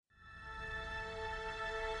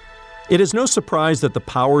It is no surprise that the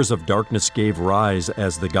powers of darkness gave rise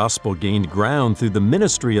as the gospel gained ground through the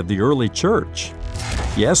ministry of the early church.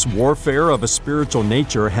 Yes, warfare of a spiritual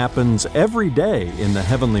nature happens every day in the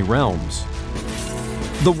heavenly realms.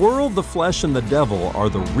 The world, the flesh, and the devil are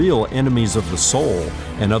the real enemies of the soul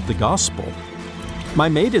and of the gospel. My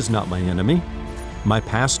mate is not my enemy. My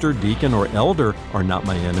pastor, deacon, or elder are not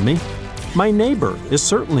my enemy. My neighbor is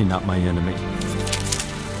certainly not my enemy.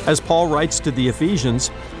 As Paul writes to the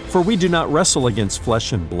Ephesians, "For we do not wrestle against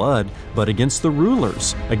flesh and blood, but against the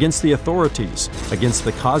rulers, against the authorities, against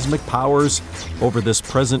the cosmic powers over this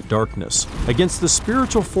present darkness, against the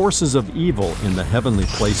spiritual forces of evil in the heavenly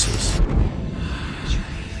places."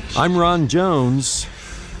 I'm Ron Jones,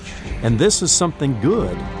 and this is Something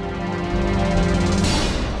Good.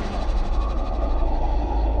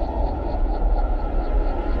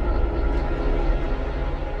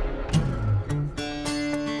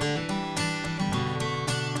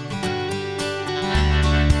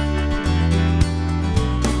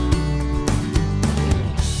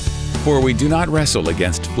 For we do not wrestle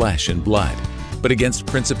against flesh and blood, but against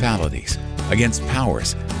principalities, against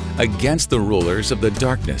powers, against the rulers of the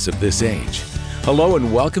darkness of this age. Hello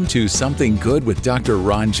and welcome to Something Good with Dr.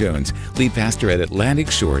 Ron Jones, lead pastor at Atlantic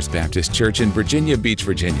Shores Baptist Church in Virginia Beach,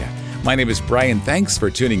 Virginia. My name is Brian. Thanks for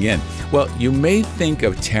tuning in. Well, you may think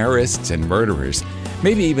of terrorists and murderers,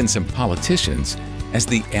 maybe even some politicians, as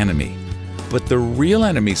the enemy. But the real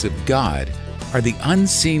enemies of God are the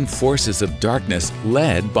unseen forces of darkness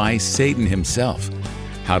led by Satan himself.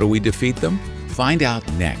 How do we defeat them? Find out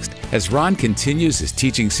next as Ron continues his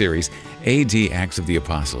teaching series, AD Acts of the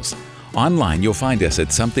Apostles. Online, you'll find us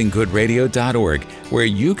at somethinggoodradio.org, where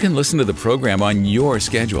you can listen to the program on your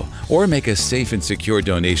schedule or make a safe and secure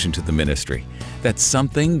donation to the ministry. That's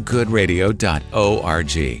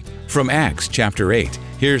somethinggoodradio.org. From Acts chapter 8,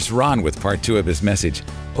 here's Ron with part 2 of his message,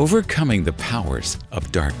 Overcoming the Powers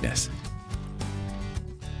of Darkness.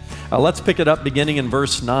 Let's pick it up beginning in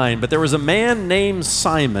verse 9. But there was a man named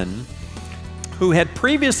Simon who had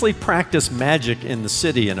previously practiced magic in the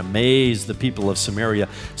city and amazed the people of Samaria,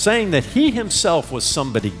 saying that he himself was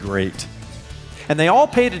somebody great. And they all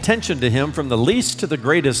paid attention to him from the least to the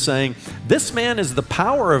greatest, saying, "This man is the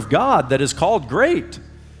power of God that is called great."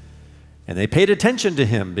 And they paid attention to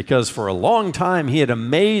him because for a long time he had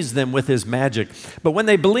amazed them with his magic. But when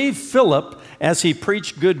they believed Philip as he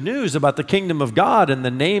preached good news about the kingdom of God in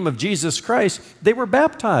the name of Jesus Christ, they were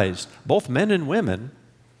baptized, both men and women.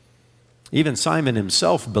 Even Simon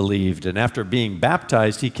himself believed, and after being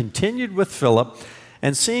baptized, he continued with Philip,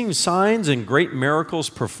 and seeing signs and great miracles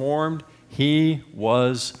performed, he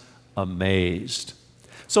was amazed.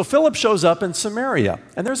 So Philip shows up in Samaria,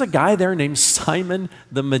 and there's a guy there named Simon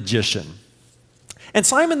the magician. And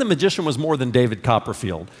Simon the magician was more than David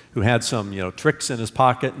Copperfield, who had some, tricks in his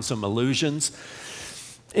pocket and some illusions.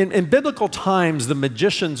 In biblical times, the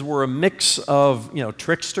magicians were a mix of,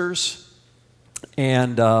 tricksters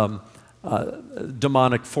and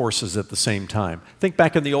demonic forces at the same time. Think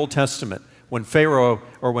back in the Old Testament when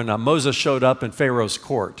Moses showed up in Pharaoh's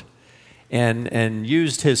court and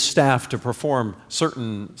used his staff to perform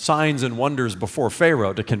certain signs and wonders before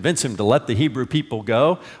Pharaoh to convince him to let the Hebrew people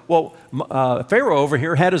go. Well, Pharaoh over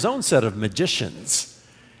here had his own set of magicians,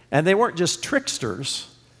 and they weren't just tricksters.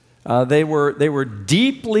 They were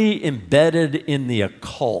deeply embedded in the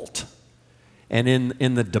occult and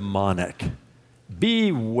in the demonic.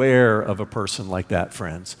 Beware of a person like that,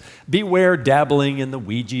 friends. Beware dabbling in the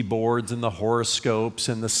Ouija boards and the horoscopes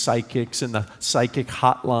and the psychics and the psychic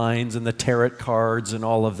hotlines and the tarot cards and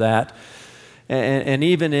all of that. And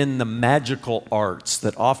even in the magical arts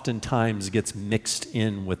that oftentimes gets mixed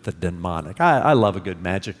in with the demonic. I love a good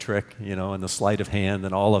magic trick, and the sleight of hand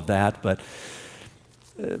and all of that. But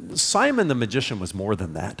Simon the magician was more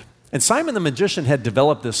than that. And Simon the magician had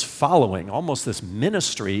developed this following, almost this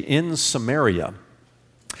ministry in Samaria,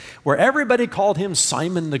 where everybody called him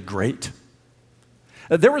Simon the Great.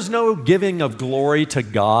 There was no giving of glory to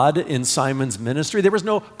God in Simon's ministry. There was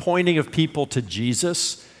no pointing of people to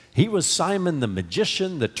Jesus. He was Simon the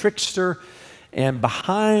magician, the trickster, and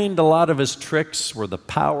behind a lot of his tricks were the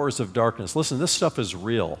powers of darkness. Listen, this stuff is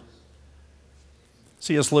real.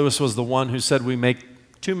 C.S. Lewis was the one who said we make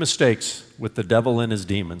two mistakes with the devil and his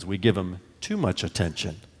demons. We give him too much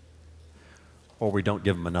attention, or we don't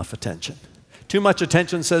give him enough attention. Too much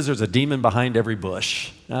attention says there's a demon behind every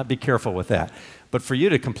bush. Now, be careful with that. But for you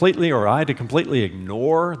to completely, or I to completely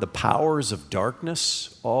ignore the powers of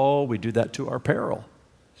darkness, we do that to our peril.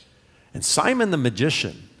 And Simon the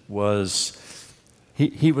magician was,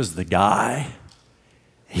 he was the guy.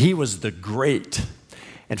 He was the great.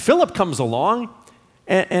 And Philip comes along,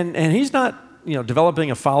 and he's not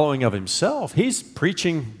developing a following of himself. He's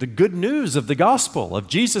preaching the good news of the gospel of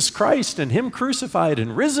Jesus Christ and him crucified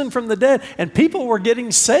and risen from the dead. And people were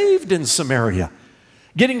getting saved in Samaria,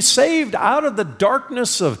 getting saved out of the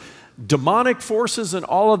darkness of demonic forces and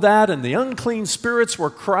all of that. And the unclean spirits were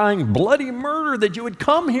crying bloody murder that you would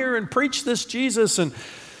come here and preach this Jesus. And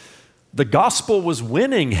the gospel was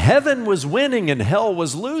winning, heaven was winning, and hell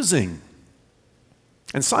was losing.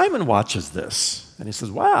 And Simon watches this, and he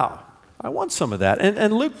says, wow, I want some of that.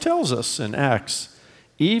 And Luke tells us in Acts,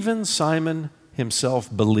 even Simon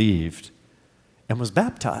himself believed and was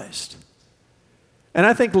baptized. And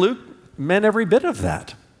I think Luke meant every bit of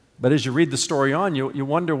that. But as you read the story on, you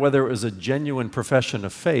wonder whether it was a genuine profession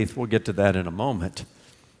of faith. We'll get to that in a moment.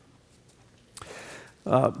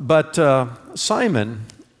 But Simon,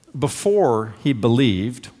 before he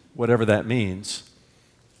believed, whatever that means,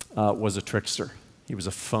 was a trickster. He was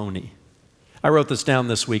a phony. I wrote this down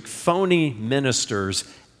this week. Phony ministers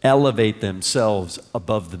elevate themselves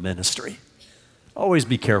above the ministry. Always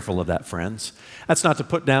be careful of that, friends. That's not to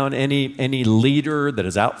put down any leader that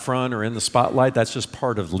is out front or in the spotlight. That's just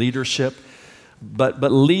part of leadership. But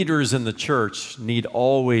leaders in the church need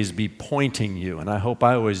always be pointing you, and I hope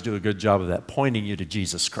I always do a good job of that, pointing you to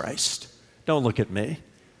Jesus Christ. Don't look at me.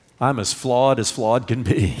 I'm as flawed can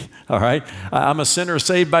be, all right? I'm a sinner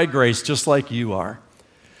saved by grace just like you are.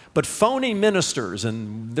 But phony ministers,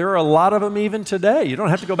 and there are a lot of them even today. You don't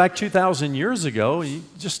have to go back 2,000 years ago. You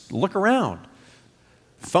just look around.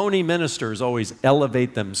 Phony ministers always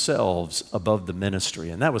elevate themselves above the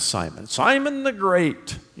ministry, and that was Simon. Simon the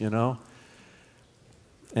Great, And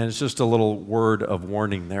it's just a little word of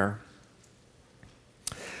warning there.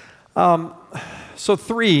 So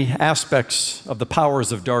 3 aspects of the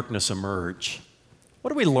powers of darkness emerge.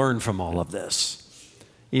 What do we learn from all of this?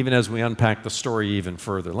 Even as we unpack the story even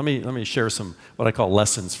further. Let me share some what I call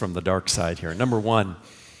lessons from the dark side here. Number 1,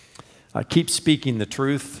 keep speaking the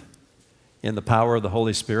truth in the power of the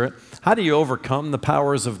Holy Spirit. How do you overcome the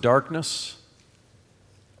powers of darkness?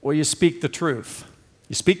 Well, you speak the truth.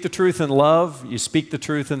 You speak the truth in love. You speak the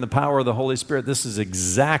truth in the power of the Holy Spirit. This is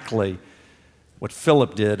exactly what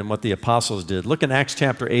Philip did and what the apostles did. Look in Acts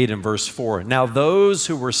chapter 8 and verse 4. Now those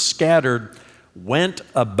who were scattered went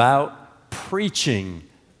about preaching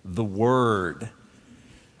the word.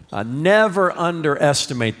 Never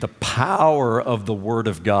underestimate the power of the word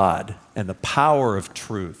of God and the power of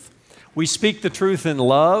truth. We speak the truth in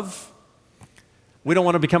love. We don't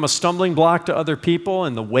want to become a stumbling block to other people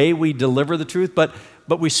in the way we deliver the truth, but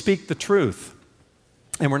we speak the truth.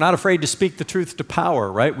 And we're not afraid to speak the truth to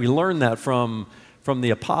power, right? We learn that from the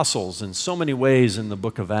apostles in so many ways in the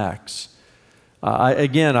book of Acts. I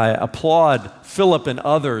applaud Philip and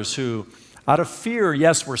others who, out of fear,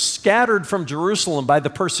 yes, were scattered from Jerusalem by the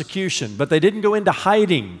persecution, but they didn't go into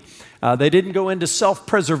hiding. They didn't go into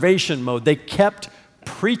self-preservation mode. They kept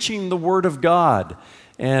preaching the word of God.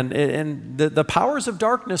 And the powers of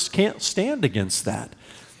darkness can't stand against that.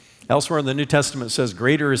 Elsewhere in the New Testament it says,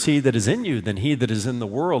 greater is he that is in you than he that is in the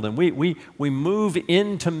world. And we move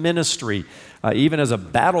into ministry, even as a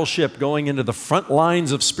battleship going into the front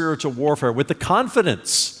lines of spiritual warfare with the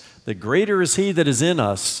confidence that greater is he that is in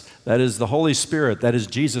us, that is the Holy Spirit, that is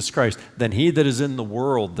Jesus Christ, than he that is in the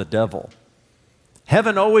world, the devil.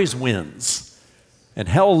 Heaven always wins and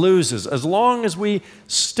hell loses as long as we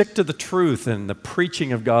stick to the truth and the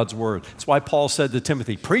preaching of God's word. That's why Paul said to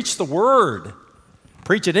Timothy, preach the word.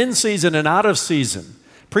 Preach it in season and out of season.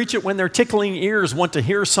 Preach it when their tickling ears want to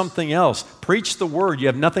hear something else. Preach the word. You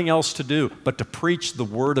have nothing else to do but to preach the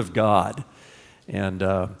word of God. And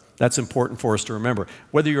that's important for us to remember.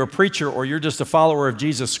 Whether you're a preacher or you're just a follower of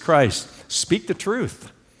Jesus Christ, speak the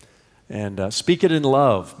truth. And speak it in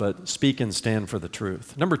love, but speak and stand for the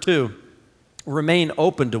truth. Number 2, remain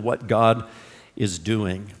open to what God is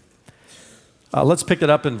doing. Let's pick it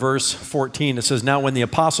up in verse 14. It says, now when the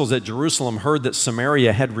apostles at Jerusalem heard that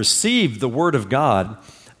Samaria had received the word of God,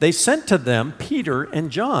 they sent to them Peter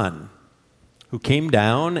and John, who came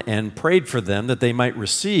down and prayed for them that they might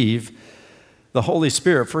receive the Holy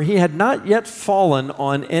Spirit. For he had not yet fallen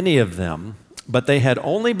on any of them, but they had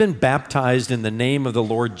only been baptized in the name of the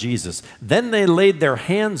Lord Jesus. Then they laid their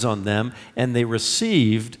hands on them and they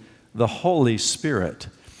received the Holy Spirit.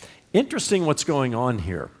 Interesting what's going on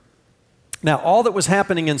here. Now, all that was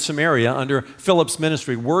happening in Samaria under Philip's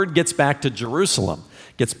ministry, word gets back to Jerusalem,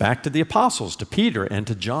 gets back to the apostles, to Peter and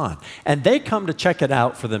to John. And they come to check it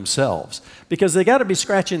out for themselves because they got to be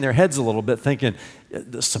scratching their heads a little bit thinking,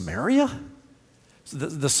 the Samaria?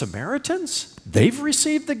 The Samaritans? They've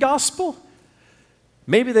received the gospel?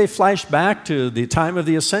 Maybe they flash back to the time of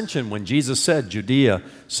the ascension when Jesus said, Judea,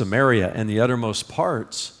 Samaria, and the uttermost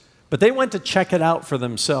parts But they went to check it out for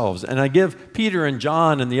themselves. And I give Peter and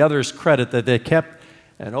John and the others credit that they kept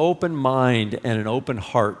an open mind and an open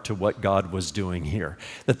heart to what God was doing here.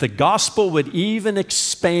 That the gospel would even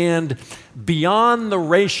expand beyond the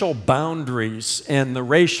racial boundaries and the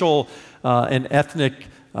racial and ethnic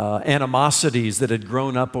animosities that had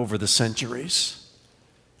grown up over the centuries.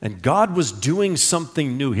 And God was doing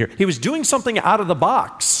something new here. He was doing something out of the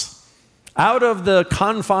box, out of the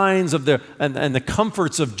confines of and the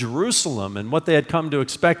comforts of Jerusalem and what they had come to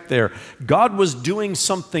expect there. God was doing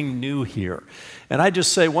something new here. And I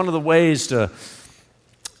just say one of the ways to,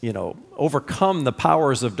 overcome the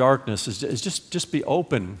powers of darkness is just be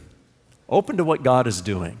open to what God is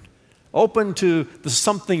doing. Open to the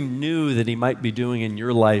something new that he might be doing in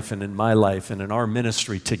your life and in my life and in our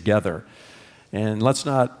ministry together. And let's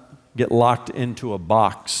not get locked into a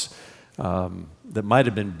box that might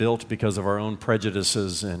have been built because of our own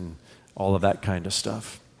prejudices and all of that kind of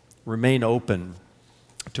stuff. Remain open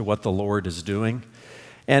to what the Lord is doing.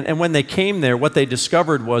 And when they came there, what they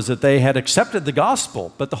discovered was that they had accepted the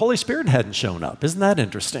gospel, but the Holy Spirit hadn't shown up. Isn't that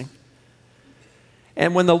interesting?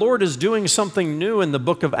 And when the Lord is doing something new in the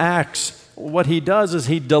book of Acts, what he does is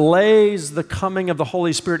he delays the coming of the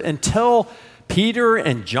Holy Spirit until Peter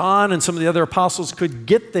and John and some of the other apostles could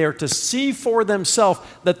get there to see for themselves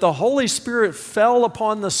that the Holy Spirit fell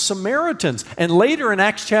upon the Samaritans. And later in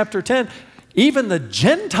Acts chapter 10, even the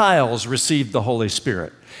Gentiles received the Holy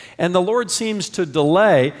Spirit. And the Lord seems to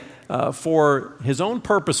delay for his own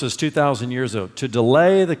purposes 2,000 years ago, to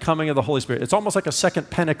delay the coming of the Holy Spirit. It's almost like a second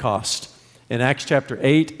Pentecost in Acts chapter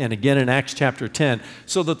 8 and again in Acts chapter 10,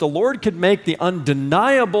 so that the Lord could make the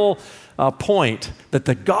undeniable point that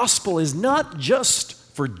the gospel is not just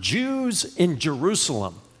for Jews in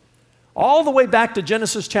Jerusalem. All the way back to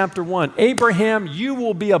Genesis chapter 1, Abraham, you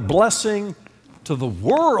will be a blessing to the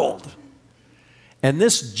world. And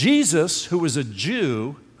this Jesus, who was a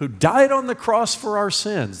Jew, who died on the cross for our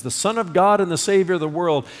sins, the Son of God and the Savior of the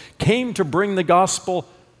world, came to bring the gospel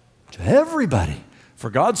to everybody. For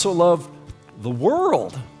God so loved the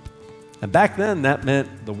world. And back then, that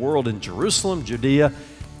meant the world in Jerusalem, Judea,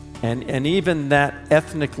 and even that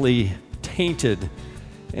ethnically tainted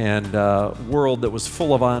and world that was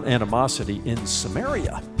full of animosity in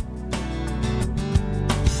Samaria.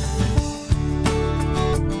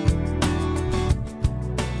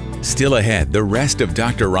 Still ahead, the rest of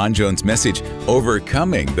Dr. Ron Jones' message,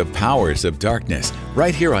 Overcoming the Powers of Darkness,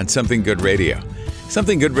 right here on Something Good Radio.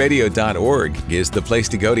 SomethingGoodRadio.org is the place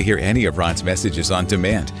to go to hear any of Ron's messages on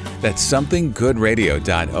demand. That's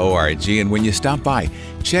SomethingGoodRadio.org. And when you stop by,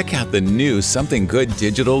 check out the new Something Good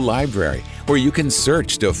digital library, where you can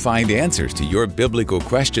search to find answers to your biblical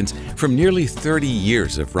questions from nearly 30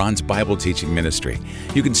 years of Ron's Bible teaching ministry.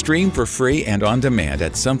 You can stream for free and on demand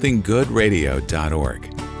at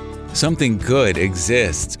SomethingGoodRadio.org. Something Good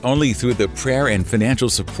exists only through the prayer and financial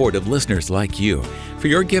support of listeners like you. For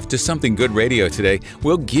your gift to Something Good Radio today,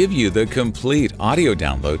 we'll give you the complete audio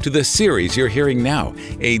download to the series you're hearing now,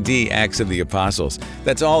 AD Acts of the Apostles.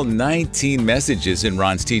 That's all 19 messages in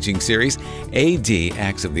Ron's teaching series, AD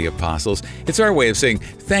Acts of the Apostles. It's our way of saying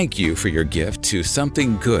thank you for your gift to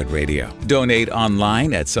Something Good Radio. Donate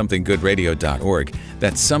online at somethinggoodradio.org.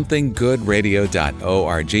 That's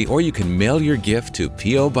somethinggoodradio.org, or you can mail your gift to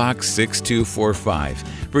P.O. Box 6245,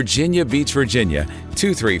 Virginia Beach, Virginia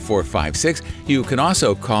 23456. You can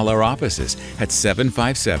also call our offices at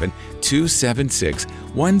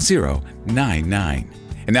 757-276-1099.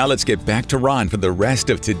 And now let's get back to Ron for the rest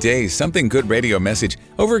of today's Something Good Radio message,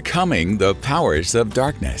 Overcoming the Powers of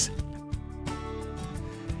Darkness.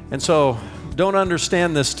 And so, don't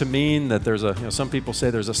understand this to mean that there's some people say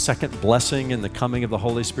there's a second blessing in the coming of the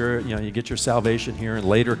Holy Spirit. You get your salvation here and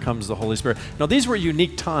later comes the Holy Spirit. No, these were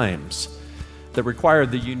unique times that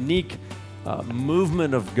required the unique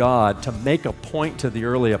movement of God to make a point to the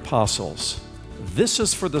early apostles. This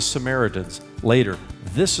is for the Samaritans. Later,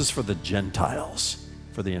 this is for the Gentiles,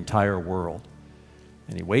 for the entire world.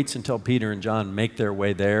 And he waits until Peter and John make their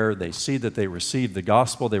way there. They see that they received the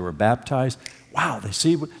gospel. They were baptized. Wow, they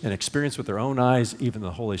see and experience with their own eyes, even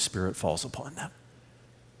the Holy Spirit falls upon them.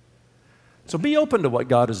 So be open to what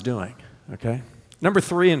God is doing, okay? Number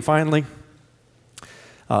 3, and finally,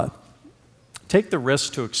 take the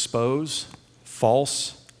risk to expose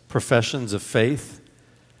false professions of faith.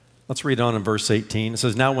 Let's read on in verse 18. It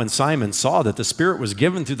says, "Now when Simon saw that the Spirit was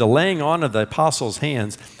given through the laying on of the apostles'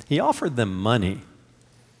 hands, he offered them money,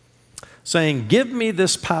 saying, 'Give me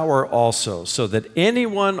this power also, so that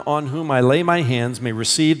anyone on whom I lay my hands may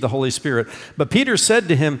receive the Holy Spirit.' But Peter said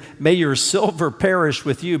to him, 'May your silver perish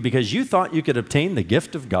with you, because you thought you could obtain the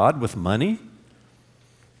gift of God with money?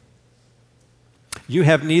 You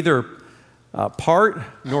have neither part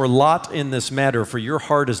nor lot in this matter, for your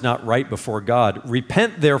heart is not right before God.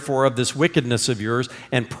 Repent, therefore, of this wickedness of yours,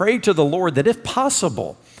 and pray to the Lord that, if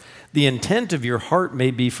possible, the intent of your heart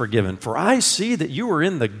may be forgiven. For I see that you are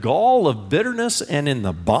in the gall of bitterness and in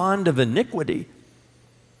the bond of iniquity.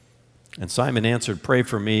 And Simon answered, Pray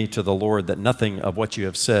for me to the Lord that nothing of what you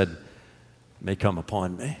have said may come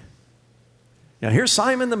upon me. Now here's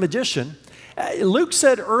Simon the magician. Luke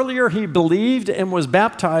said earlier he believed and was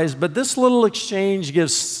baptized, but this little exchange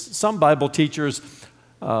gives some Bible teachers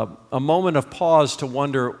a moment of pause to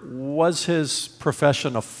wonder, was his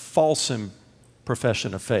profession a false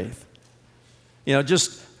profession of faith?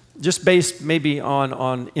 Just based maybe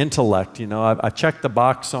on intellect. I checked the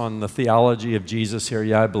box on the theology of Jesus here.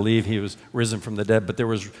 Yeah, I believe he was risen from the dead, but there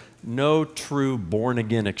was no true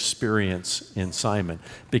born-again experience in Simon,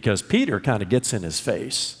 because Peter kind of gets in his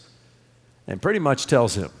face and pretty much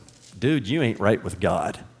tells him, dude, you ain't right with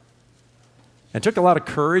God. And it took a lot of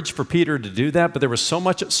courage for Peter to do that, but there was so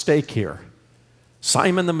much at stake here.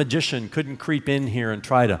 Simon the magician couldn't creep in here and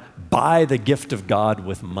try to buy the gift of God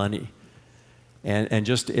with money and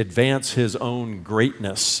just advance his own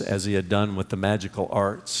greatness as he had done with the magical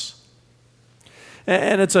arts.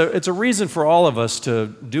 And it's a reason for all of us to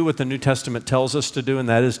do what the New Testament tells us to do, and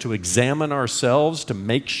that is to examine ourselves to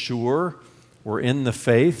make sure we're in the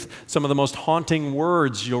faith. Some of the most haunting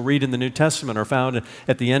words you'll read in the New Testament are found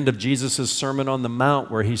at the end of Jesus' Sermon on the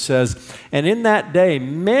Mount, where he says, And in that day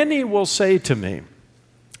many will say to me,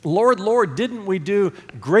 Lord, Lord, didn't we do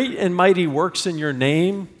great and mighty works in your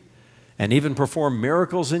name, and even perform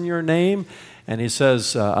miracles in your name? And he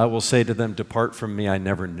says, I will say to them, Depart from me, I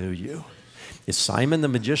never knew you. Is Simon the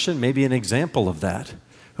magician maybe an example of that?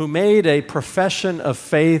 Who made a profession of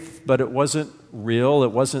faith, but it wasn't real,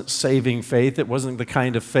 it wasn't saving faith, it wasn't the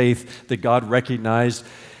kind of faith that God recognized,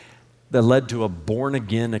 that led to a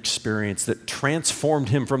born-again experience that transformed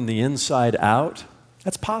him from the inside out?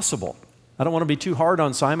 That's possible. I don't want to be too hard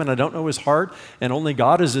on Simon. I don't know his heart, and only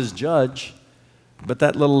God is his judge. But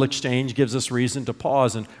that little exchange gives us reason to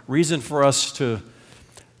pause and reason for us to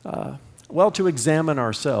examine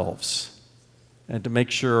ourselves and to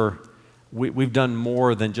make sure we've done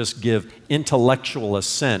more than just give intellectual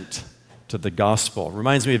assent to the gospel. It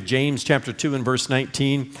reminds me of James chapter 2 and verse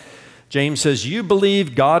 19. James says, You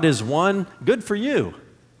believe God is one, good for you.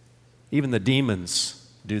 Even the demons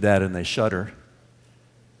do that and they shudder.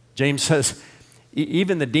 James says,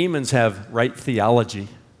 even the demons have right theology.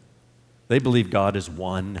 They believe God is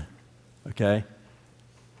one, okay?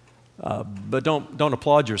 But don't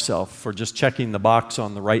applaud yourself for just checking the box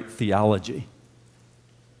on the right theology.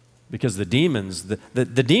 Because the demons, the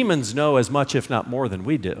demons know as much, if not more, than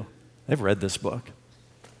we do. They've read this book.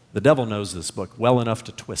 The devil knows this book well enough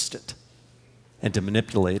to twist it and to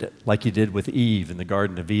manipulate it, like he did with Eve in the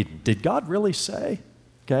Garden of Eden. Did God really say?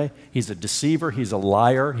 Okay? He's a deceiver, he's a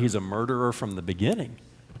liar, he's a murderer from the beginning,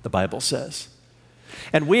 the Bible says.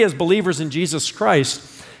 And we as believers in Jesus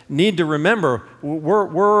Christ need to remember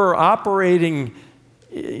we're operating,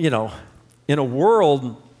 in a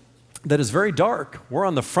world that is very dark. We're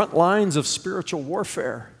on the front lines of spiritual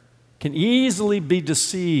warfare. Can easily be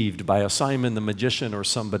deceived by a Simon the magician or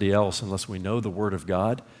somebody else unless we know the Word of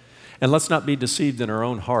God. And let's not be deceived in our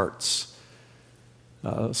own hearts.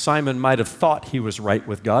 Simon might have thought he was right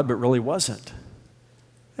with God, but really wasn't.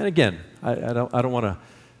 And again, I don't want to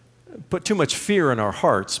put too much fear in our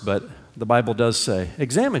hearts, but the Bible does say,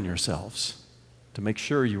 examine yourselves to make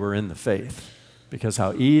sure you are in the faith, because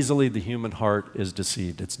how easily the human heart is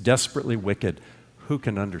deceived. It's desperately wicked. Who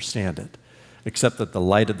can understand it? Except that the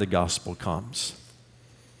light of the gospel comes.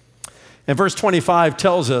 And verse 25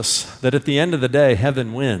 tells us that at the end of the day,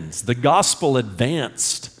 heaven wins. The gospel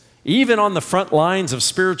advanced, even on the front lines of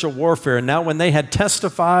spiritual warfare. And now when they had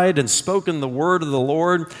testified and spoken the word of the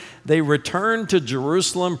Lord, they returned to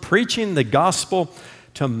Jerusalem, preaching the gospel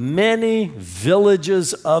to many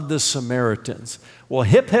villages of the Samaritans. Well,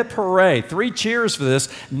 hip, hip, hooray. 3 cheers for this.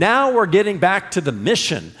 Now we're getting back to the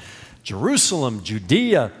mission. Jerusalem,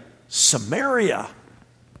 Judea, Samaria,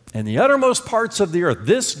 and the uttermost parts of the earth.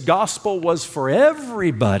 This gospel was for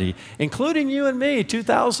everybody, including you and me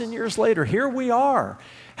 2,000 years later. Here we are.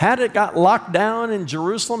 Had it got locked down in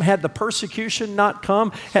Jerusalem, had the persecution not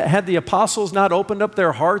come, had the apostles not opened up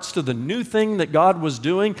their hearts to the new thing that God was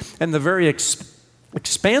doing and the very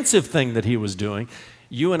expansive thing that he was doing,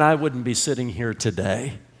 you and I wouldn't be sitting here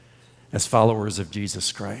today as followers of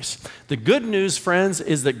Jesus Christ. The good news, friends,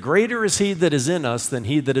 is that greater is he that is in us than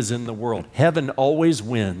he that is in the world. Heaven always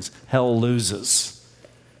wins, hell loses.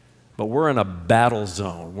 but we're in a battle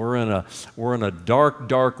zone. We're in a dark,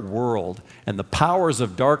 dark world, and the powers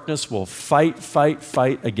of darkness will fight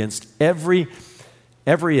against every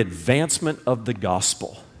advancement of the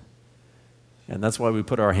gospel. And that's why we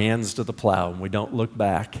put our hands to the plow and we don't look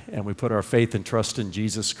back, and we put our faith and trust in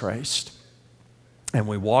Jesus Christ. And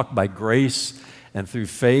we walk by grace and through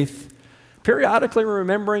faith, periodically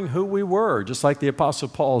remembering who we were, just like the Apostle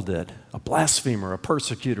Paul did, a blasphemer, a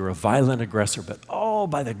persecutor, a violent aggressor, but all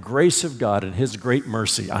by the grace of God and His great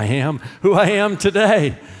mercy, I am who I am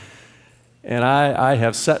today. And I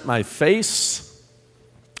have set my face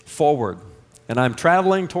forward, and I'm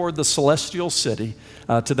traveling toward the celestial city,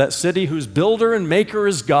 to that city whose builder and maker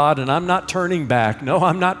is God, and I'm not turning back. No,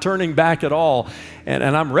 I'm not turning back at all. And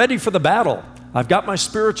I'm ready for the battle. I've got my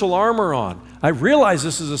spiritual armor on. I realize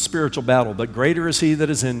this is a spiritual battle, but greater is He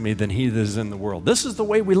that is in me than he that is in the world. This is the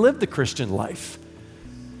way we live the Christian life.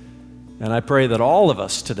 And I pray that all of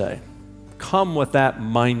us today come with that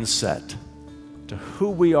mindset to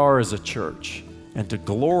who we are as a church and to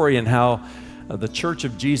glory in how the church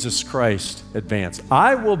of Jesus Christ advanced.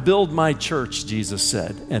 I will build my church, Jesus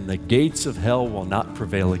said, and the gates of hell will not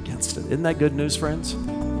prevail against it. Isn't that good news, friends?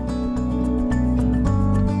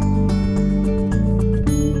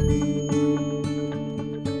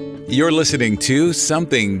 You're listening to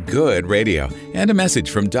Something Good Radio and a message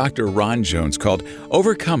from Dr. Ron Jones called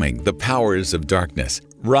Overcoming the Powers of Darkness.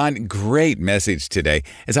 Ron, great message today.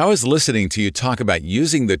 As I was listening to you talk about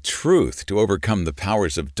using the truth to overcome the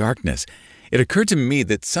powers of darkness, it occurred to me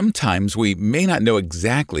that sometimes we may not know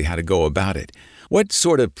exactly how to go about it. What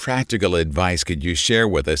sort of practical advice could you share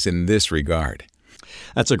with us in this regard?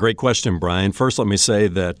 That's a great question, Brian. First, let me say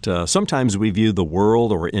that sometimes we view the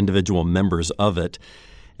world or individual members of it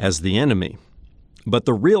as the enemy. But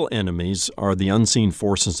the real enemies are the unseen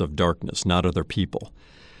forces of darkness, not other people.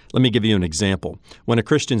 Let me give you an example. When a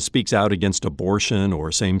Christian speaks out against abortion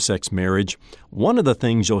or same-sex marriage, one of the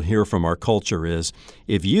things you'll hear from our culture is,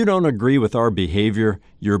 if you don't agree with our behavior,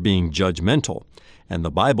 you're being judgmental. And the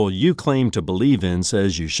Bible you claim to believe in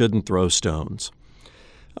says you shouldn't throw stones.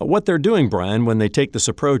 What they're doing, Brian, when they take this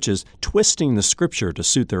approach is twisting the Scripture to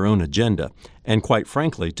suit their own agenda, and quite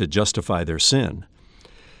frankly, to justify their sin.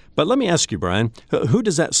 But let me ask you, Brian, who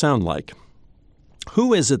does that sound like?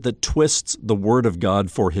 Who is it that twists the Word of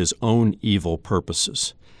God for his own evil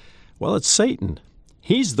purposes? Well, it's Satan.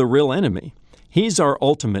 He's the real enemy. He's our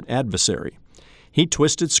ultimate adversary. He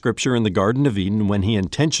twisted Scripture in the Garden of Eden when he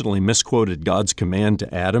intentionally misquoted God's command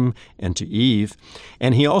to Adam and to Eve,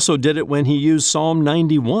 and he also did it when he used Psalm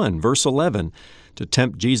 91, verse 11, to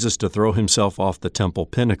tempt Jesus to throw himself off the temple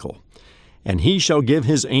pinnacle. And he shall give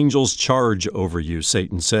his angels charge over you,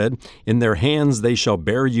 Satan said. In their hands they shall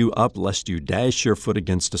bear you up, lest you dash your foot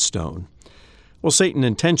against a stone. Well, Satan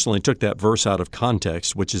intentionally took that verse out of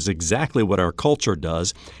context, which is exactly what our culture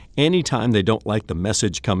does anytime they don't like the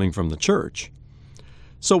message coming from the church.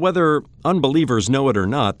 So whether unbelievers know it or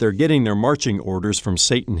not, they're getting their marching orders from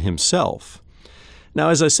Satan himself. Now,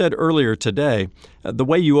 as I said earlier today, the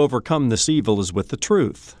way you overcome this evil is with the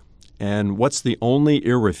truth. And what's the only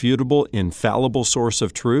irrefutable, infallible source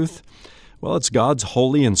of truth? Well, it's God's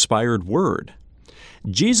holy, inspired Word.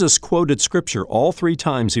 Jesus quoted Scripture all 3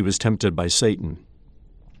 times he was tempted by Satan.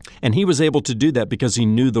 And he was able to do that because he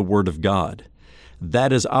knew the Word of God.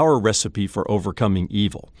 That is our recipe for overcoming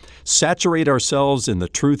evil. Saturate ourselves in the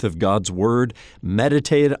truth of God's Word,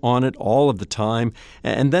 meditate on it all of the time,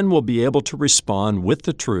 and then we'll be able to respond with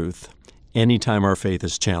the truth anytime our faith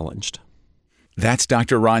is challenged. That's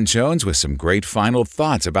Dr. Ron Jones with some great final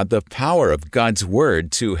thoughts about the power of God's Word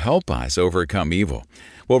to help us overcome evil.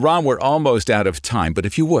 Well, Ron, we're almost out of time, but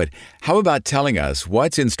if you would, how about telling us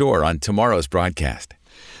what's in store on tomorrow's broadcast?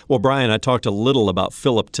 Well, Brian, I talked a little about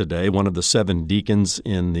Philip today, one of the 7 deacons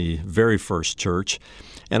in the very first church.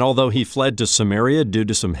 And although he fled to Samaria due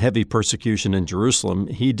to some heavy persecution in Jerusalem,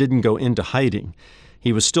 he didn't go into hiding.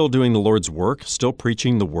 He was still doing the Lord's work, still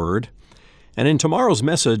preaching the Word. And in tomorrow's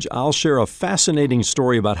message, I'll share a fascinating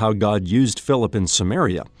story about how God used Philip in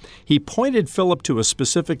Samaria. He pointed Philip to a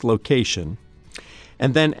specific location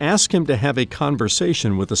and then asked him to have a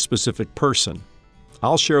conversation with a specific person.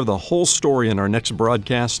 I'll share the whole story in our next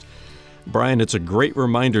broadcast. Brian, it's a great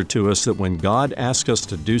reminder to us that when God asks us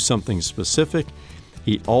to do something specific,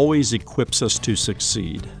 He always equips us to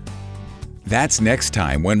succeed. That's next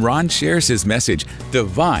time when Ron shares his message,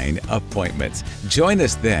 Divine Appointments. Join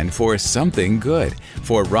us then for Something Good.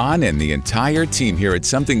 For Ron and the entire team here at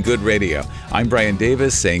Something Good Radio, I'm Brian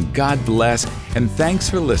Davis saying God bless and thanks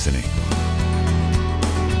for listening.